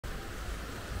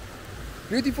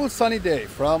Beautiful sunny day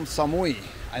from Samui,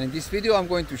 and in this video I'm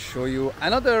going to show you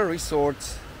another resort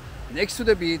next to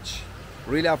the beach,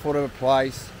 really affordable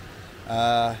price.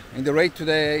 In the rate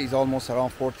today is almost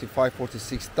around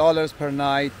 $45–46 per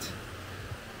night,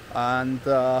 and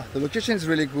the location is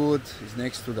really good. It's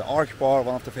next to the Arch Bar,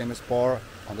 one of the famous bar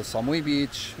on the Samui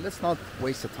beach. Let's not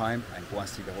waste the time and go and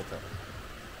see the hotel.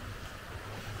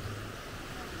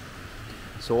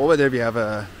 So over there we have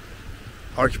a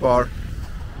Arch Bar.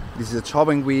 This is a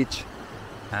chopping beach,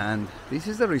 and this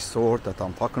is the resort that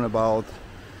I'm talking about.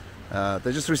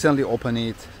 They just recently opened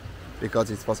it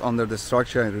because it was under the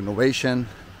structure and renovation,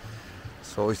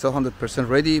 so it's not 100%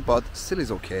 ready, but still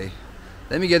is okay.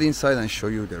 Let me get inside and show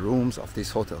you the rooms of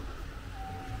this hotel.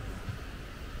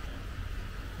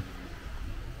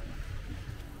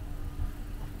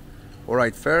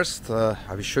 Alright, first I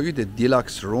will show you the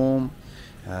deluxe room,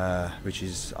 which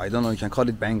is, I don't know, you can call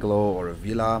it bungalow or a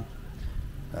villa.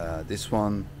 This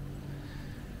one,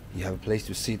 you have a place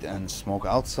to sit and smoke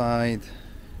outside.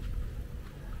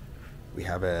 We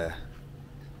have a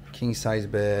king size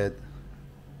bed,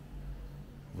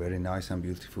 very nice and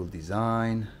beautiful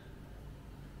design,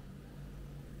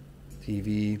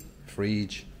 TV,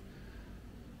 fridge,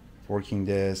 working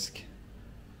desk,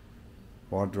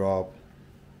 wardrobe,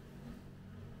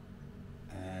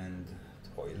 and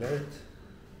toilet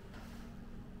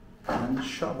and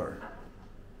shower.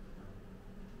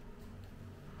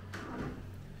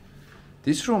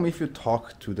 This room, if you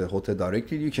talk to the hotel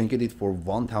directly, you can get it for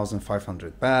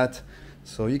 1,500 baht.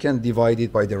 So you can divide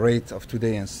it by the rate of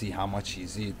today and see how much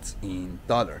is it in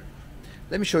dollar.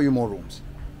 Let me show you more rooms.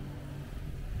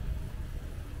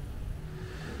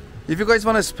 If you guys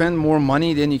want to spend more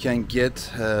money, then you can get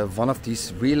one of these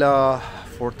villa,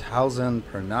 4,000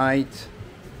 per night.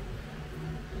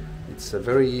 It's a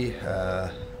very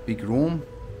big room.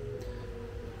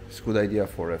 It's a good idea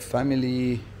for a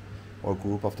family or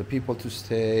group of the people to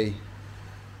stay.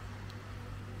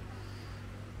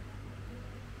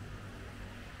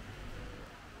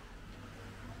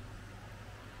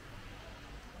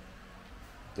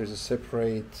 There's a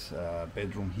separate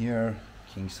bedroom here,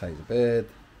 king size bed,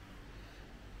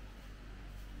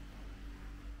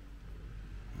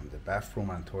 and the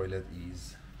bathroom and toilet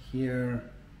is here.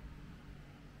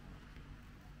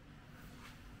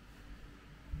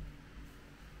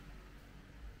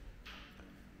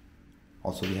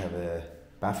 Also, we have a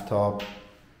bathtub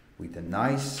with a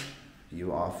nice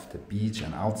view of the beach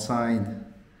and outside,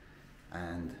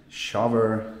 and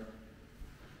shower.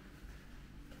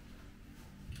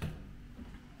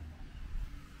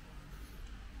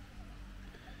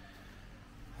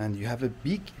 And you have a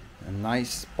big and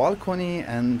nice balcony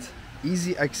and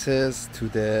easy access to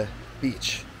the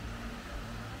beach.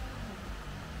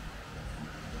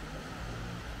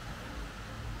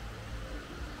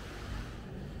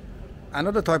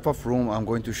 Another type of room I'm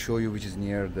going to show you, which is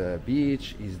near the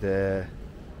beach, is the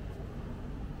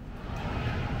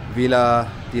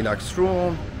Villa Deluxe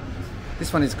room.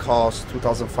 This one is cost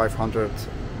 2,500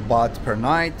 baht per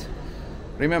night.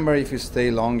 Remember, if you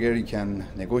stay longer, you can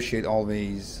negotiate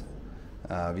always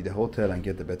with the hotel and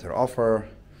get the better offer.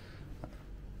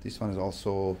 This one is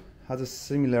also has a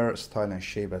similar style and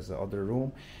shape as the other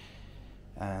room,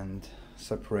 and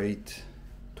separate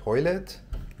toilet.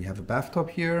 We have a bathtub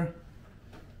here.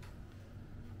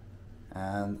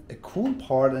 And a cool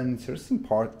part and interesting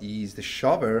part is the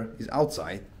shower is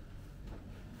outside,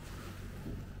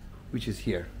 which is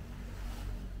here.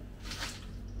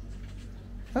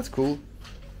 That's cool.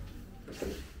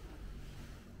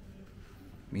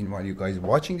 Meanwhile, you guys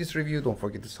watching this review, don't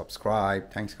forget to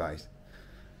subscribe. Thanks, guys.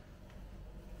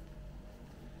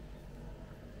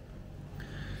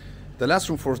 The last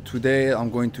room for today I'm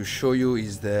going to show you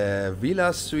is the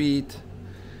Villa Suite,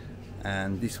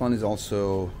 and this one is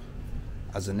also,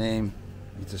 as a name,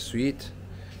 it's a suite.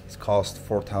 It's cost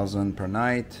 4,000 per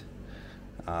night.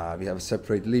 We have a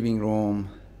separate living room.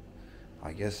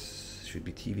 I guess should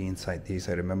be TV inside this.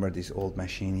 I remember this old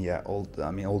machine, yeah, old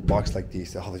box like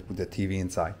this. They always put the TV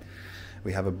inside.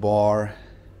 We have a bar.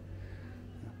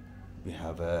 We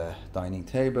have a dining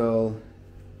table.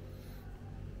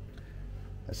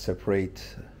 A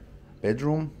separate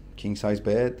bedroom, king size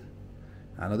bed,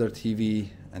 another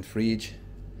TV and fridge.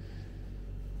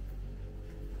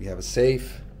 We have a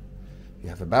safe, we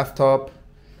have a bathtub,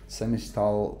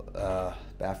 semi-style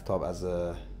bathtub as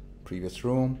a previous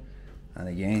room, and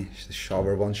again the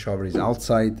shower, one shower is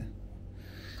outside.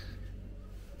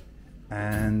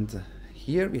 And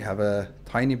here we have a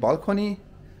tiny balcony.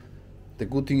 The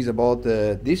good thing is about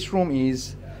this room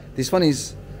is this one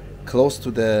is close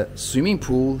to the swimming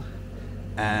pool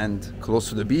and close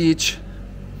to the beach.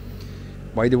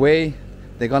 By the way,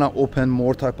 They're gonna open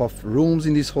more type of rooms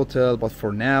in this hotel, but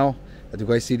for now that you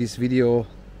guys see this video,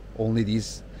 only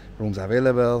these rooms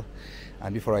available.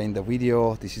 And before I end the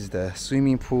video, this is the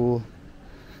swimming pool.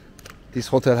 This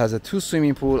hotel has a 2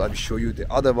 swimming pool. I'll show you the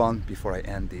other one before I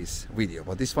end this video,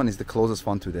 but this one is the closest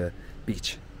one to the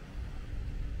beach.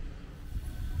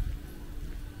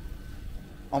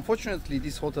 Unfortunately,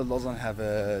 this hotel doesn't have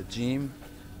a gym,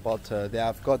 but they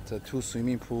have got 2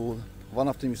 swimming pool. One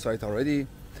of them is site already,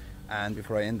 and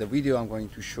before I end the video, I'm going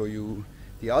to show you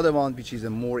the other one, which is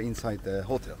more inside the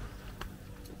hotel.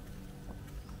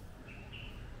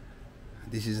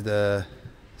 This is the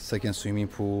second swimming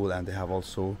pool, and they have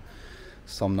also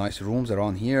some nice rooms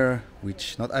around here,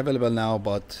 which not available now,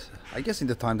 but I guess in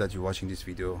the time that you're watching this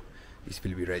video, this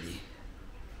will be ready.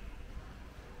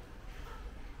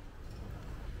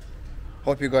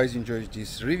 Hope you guys enjoyed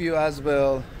this review as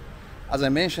well. As I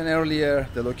mentioned earlier,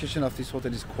 the location of this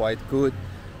hotel is quite good,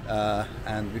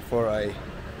 and before I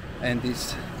end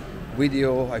this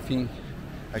video, I think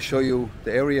I show you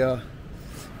the area,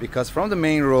 because from the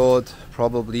main road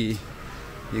probably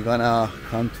you're gonna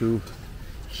come to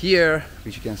here,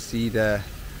 which you can see the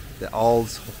all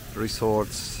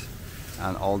resorts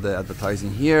and all the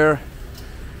advertising here.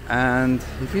 And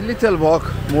if you little walk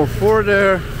more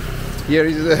further, here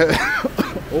is the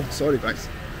oh sorry guys,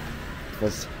 it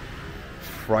was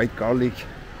fried garlic.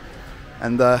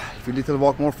 And if you little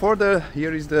walk more further,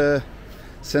 here is the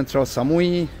central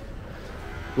Samui,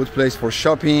 good place for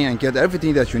shopping and get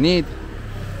everything that you need.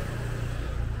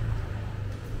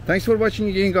 Thanks for watching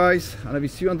again guys, and I will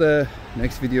see you on the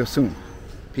next video soon.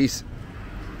 Peace.